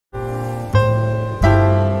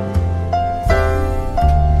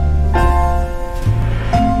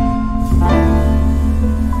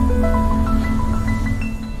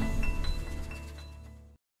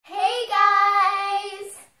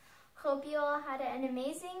all had an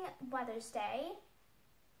amazing Mother's Day.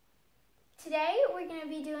 Today we're going to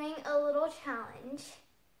be doing a little challenge.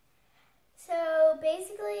 So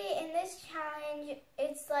basically in this challenge,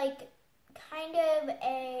 it's like kind of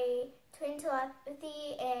a twin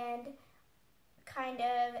telepathy and kind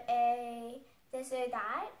of a this or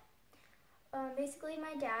that. Basically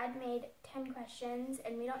my dad made 10 questions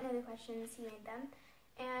and we don't know the questions, he made them.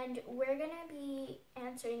 And we're going to be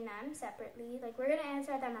answering them separately. Like, we're going to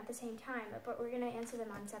answer them at the same time, but we're going to answer them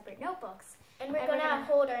on separate notebooks. And we're going to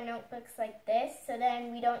hold our notebooks like this, so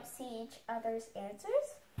then we don't see each other's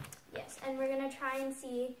answers. Yes, and we're going to try and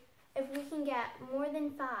see if we can get more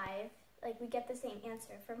than 5, like we get the same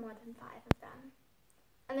answer for more than 5 of them.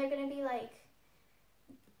 And they're going to be like,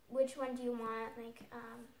 which one do you want?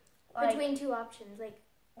 Like between 2 options. Like,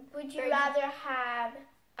 would you rather have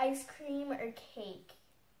ice cream or cake?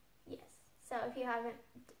 Yes. So if you haven't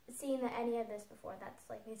seen any of this before, that's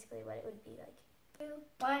like basically what it would be like. 2,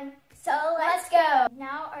 1. So let's go.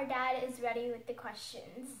 Now our dad is ready with the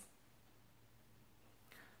questions.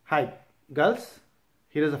 Hi girls,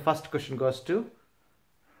 here is the first question goes to,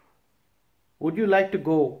 would you like to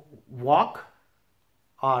go walk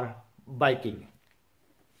or biking?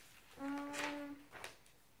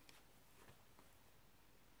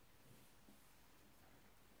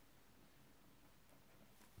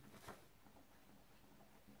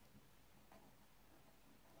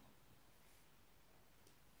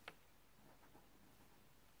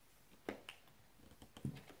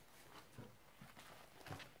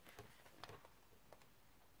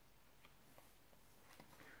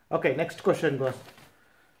 Okay, next question goes,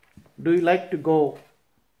 do you like to go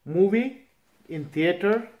movie in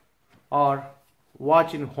theater or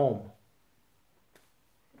watch in home?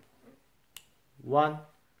 1,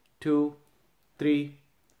 2, 3,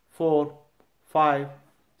 4, 5,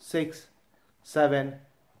 6, 7,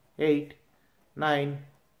 8, 9,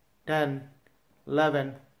 10,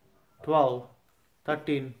 11, 12,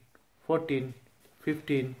 13, 14,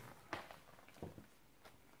 15.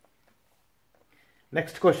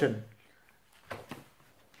 Next question.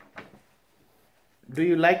 Do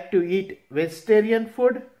you like to eat vegetarian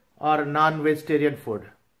food or non-vegetarian food?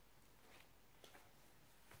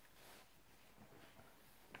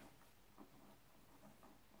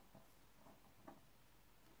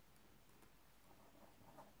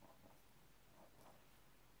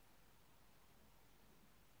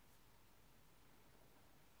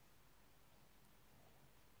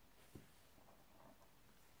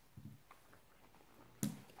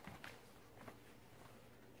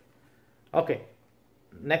 Okay,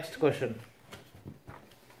 next question.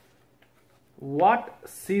 What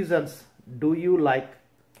seasons do you like,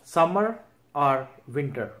 summer or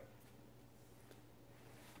winter?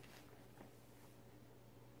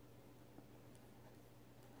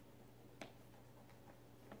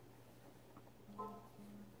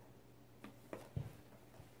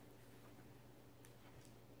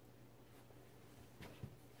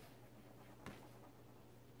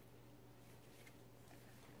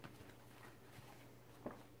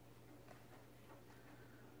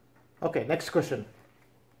 Okay, next question.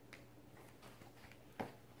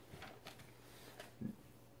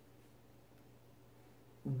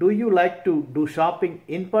 Do you like to do shopping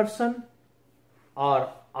in person or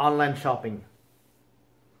online shopping?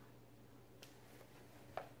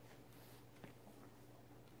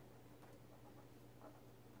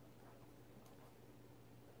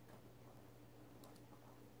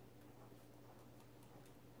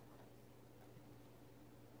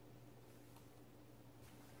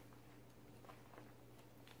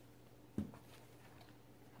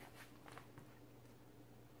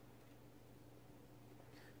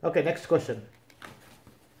 Okay, next question.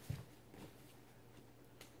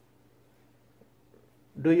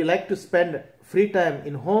 Do you like to spend free time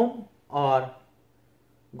in home or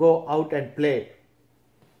go out and play?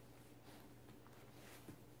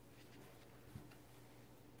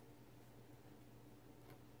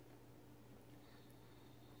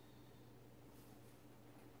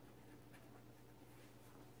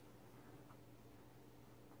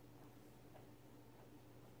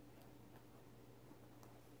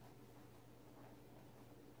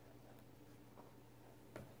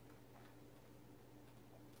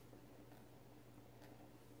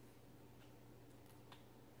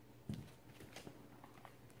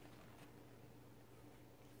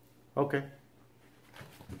 Okay.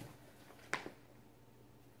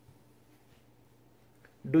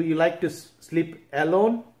 Do you like to sleep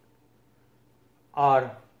alone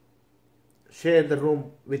or share the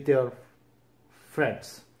room with your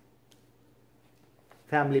friends,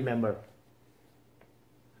 family member?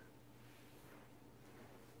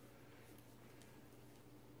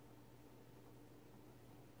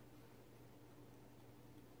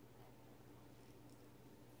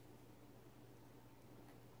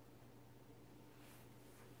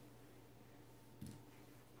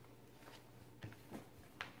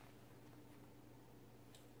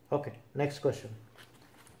 Okay, next question.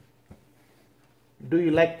 Do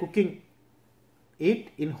you like cooking it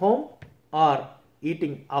in home or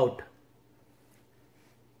eating out?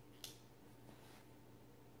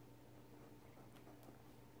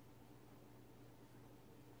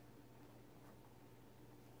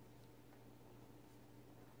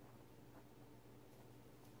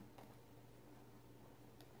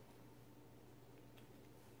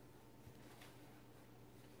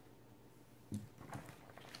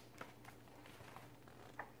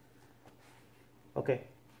 Okay.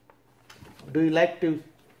 Do you like to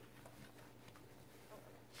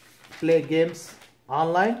play games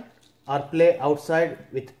online or play outside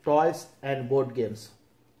with toys and board games?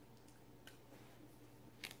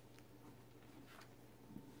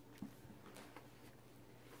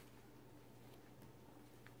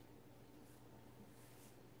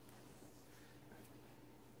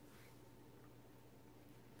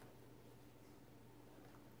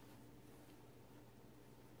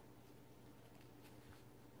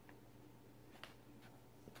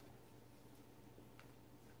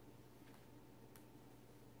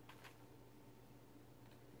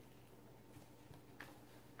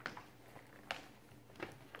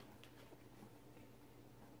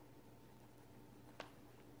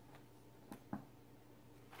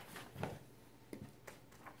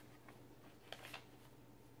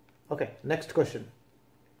 Okay, next question.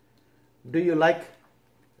 Do you like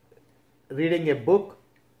reading a book,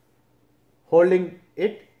 holding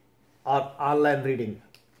it, or online reading?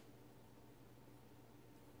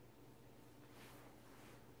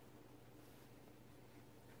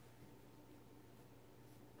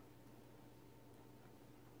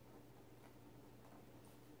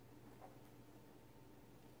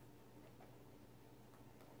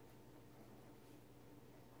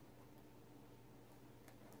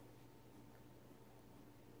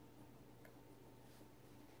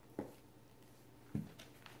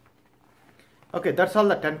 Okay, that's all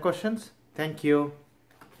the 10 questions. Thank you.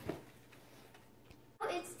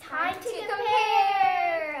 It's time to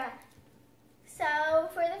compare. So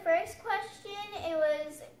for the first question, it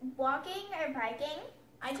was walking or biking.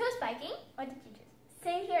 I chose biking. What did you choose?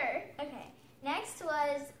 Same here. Okay. Next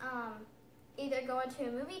was either go to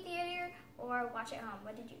a movie theater or watch at home.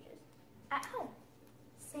 What did you choose? At home.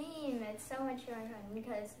 Same. It's so much more fun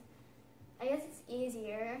because I guess it's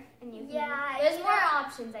easier and you can, Yeah, there's yeah. more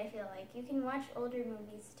options. I feel like you can watch older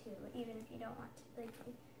movies too, even if you don't want to.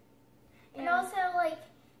 And also like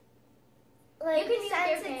You can be with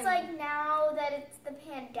your since it's family. like now that it's the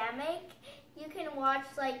pandemic, you can watch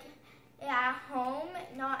like at home,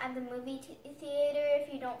 not at the movie theater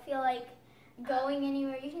if you don't feel like going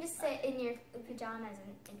anywhere. You can just sit in your pajamas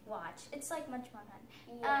and watch. It's like much more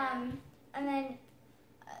fun. yeah. And then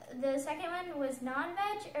the second one was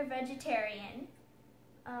non-veg or vegetarian.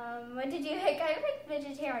 What did you pick? I picked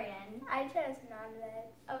vegetarian. I chose non-veg.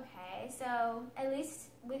 Okay, so at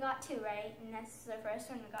least we got 2 right, and that's the first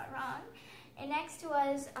one we got wrong. And next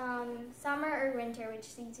was summer or winter, which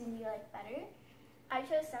season do you like better? I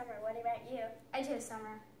chose summer. What about you? I chose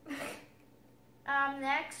summer.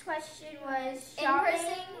 Next question was In shopping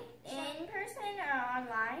person? in person or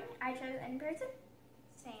online? I chose in person.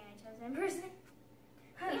 Same, I chose in person.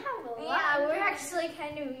 We have a lot. Yeah, we're actually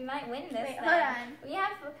we might win this. Wait, then. hold on. We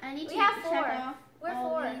have I need we to have check 4. off We're all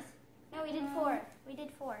 4. these. No, we did 4. We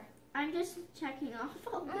did 4. I'm just checking off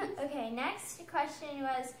all these. Okay, next question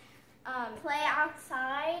was Play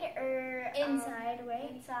outside or inside.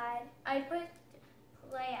 Wait, inside. I put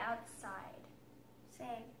play outside.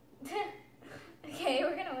 Same. Okay,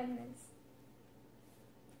 we're gonna win this.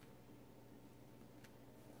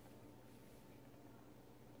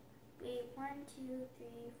 Wait, 1, 2, 3,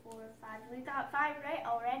 4, 5. We got 5 right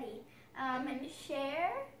already.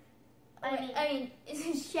 Share. I mean, is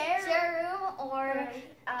it Share- share room or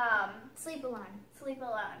sleep alone? Sleep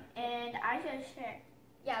alone. And I chose share.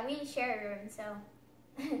 Yeah, we share a room, so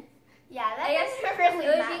Yeah, that I guess doesn't really it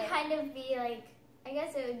would matter. be kind of be like, I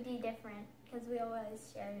guess it would be different because we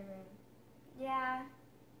always share a room. Yeah.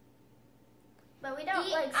 But we don't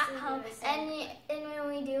Eat like at sleep in home, the same. and when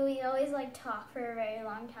we do, we always like talk for a very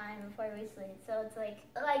long time before we sleep. So it's like,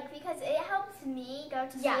 Because it helps me go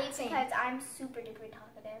to Yeah, sleep same. because I'm super duper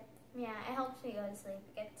talkative. yeah, it helps me go to sleep.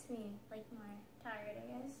 It gets me like more tired,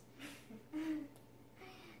 I guess.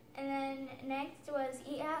 And then next was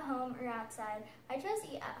eat at home or outside. I chose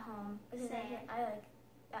eat at home because Same. I like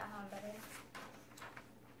at home better.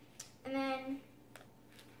 And then,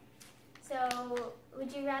 so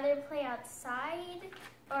would you rather play outside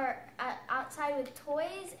or outside with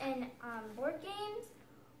toys and board games,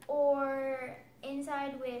 or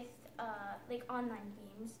inside with like online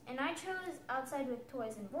games, and I chose outside with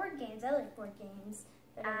toys and board games. I like board games.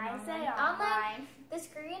 I said online. The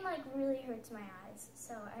screen like really hurts my eyes,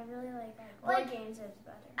 so I really like board games is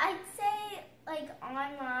better. I'd say like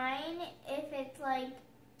online if it's like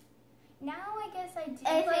Now I guess I do.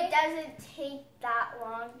 if it doesn't take that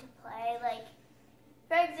long to play. Like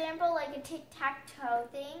for example, like a tic-tac-toe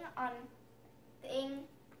thing on a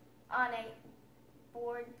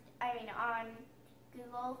board. I mean on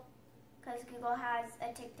Google, because Google has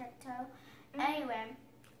a tic-tac-toe. Anyway.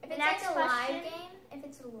 If The it's next like a live question- game, if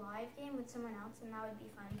it's a live game with someone else, then that would be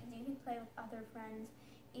fun because you can play with other friends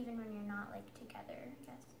even when you're not like together.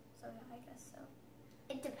 Yes. So yeah, I guess so.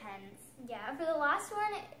 It depends. Yeah. For the last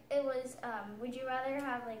one, it was would you rather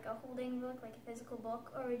have like a holding book, like a physical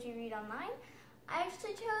book, or would you read online? I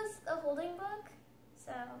actually chose the holding book.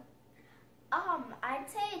 So I'd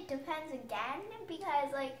say it depends again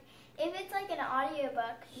because like if it's like an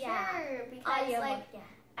audiobook, Yeah. sure. Because audiobook, like yeah.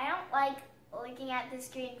 I don't like looking at the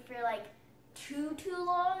screen for like too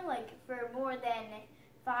long, like for more than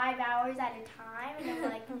 5 hours at a time, and I'm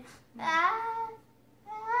like,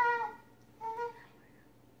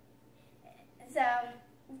 So,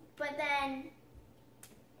 but then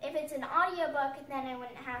if it's an audiobook, then I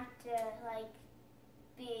wouldn't have to like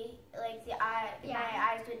be like my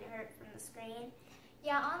eyes wouldn't hurt from the screen.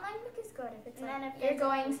 Yeah, online book is good if it's And like then if you're it's a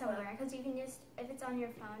going book. somewhere because you can just if it's on your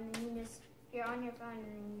phone, then you're on your phone and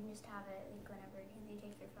then you can just have it like whenever you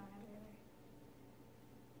take your phone everywhere.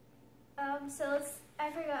 So I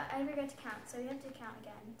forgot to count, so we have to count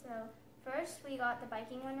again. So first we got the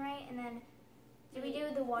biking one right, and then did we do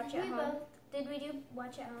the watch at home? Did we do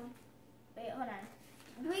watch at home? Wait, hold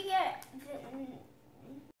on. We get.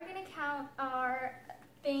 We're gonna count our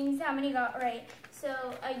things, how many got right. So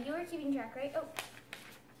you were keeping track, right? Oh.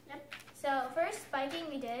 Yep. So first biking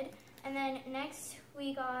we did, and then next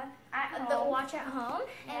we got At the home. watch at home,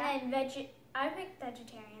 Yeah. and then I picked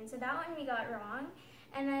vegetarian, so that one we got wrong.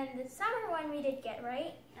 And then the summer one we did get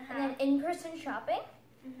right, and then in-person shopping,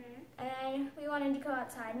 and then we wanted to go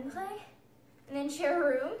outside and play, and then share a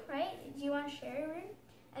room, right? Do you want to share a room?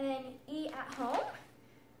 And then eat at home.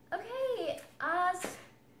 Okay,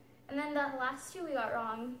 and then the last two we got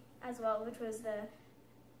wrong as well, which was the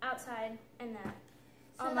outside and the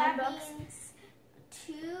So online that books. means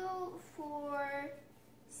 2, 4,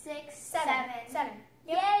 6, Seven. 7.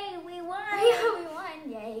 Yep. Yay, we won! We won!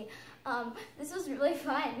 Yay! This was really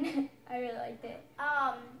fun. I really liked it.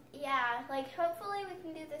 Yeah, like hopefully we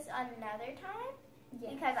can do this another time Yeah.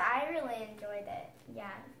 because I really enjoyed it. Yeah.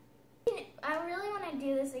 I really want to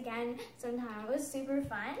do this again sometime. It was super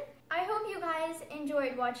fun. I hope you guys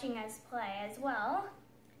enjoyed watching us play as well.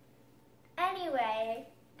 Anyway,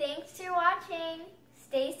 thanks for watching.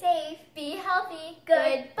 Stay safe. Be healthy.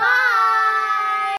 Goodbye!